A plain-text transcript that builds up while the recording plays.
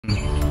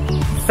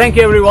Thank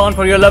you everyone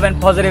for your love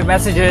and positive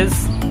messages.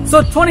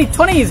 So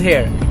 2020 is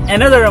here.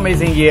 Another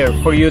amazing year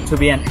for you to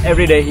be an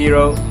everyday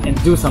hero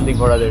and do something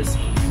for others.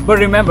 But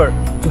remember,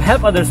 to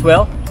help others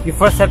well, you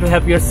first have to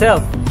help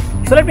yourself.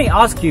 So let me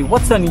ask you,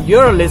 what's on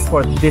your list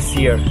for this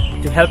year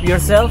to help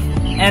yourself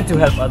and to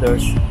help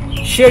others?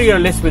 Share your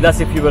list with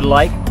us if you would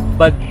like,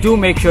 but do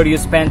make sure you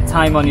spend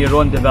time on your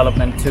own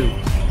development too.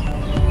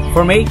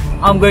 For me,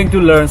 I'm going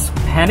to learn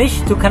Spanish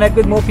to connect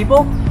with more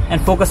people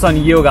and focus on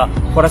yoga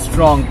for a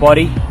strong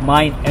body,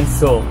 mind and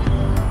soul.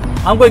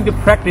 I'm going to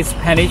practice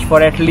Spanish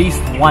for at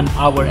least 1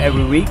 hour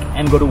every week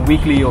and go to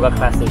weekly yoga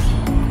classes.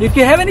 If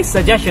you have any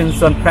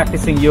suggestions on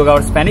practicing yoga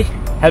or Spanish,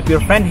 help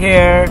your friend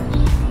here.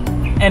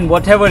 And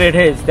whatever it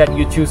is that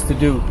you choose to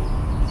do,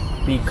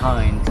 be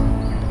kind.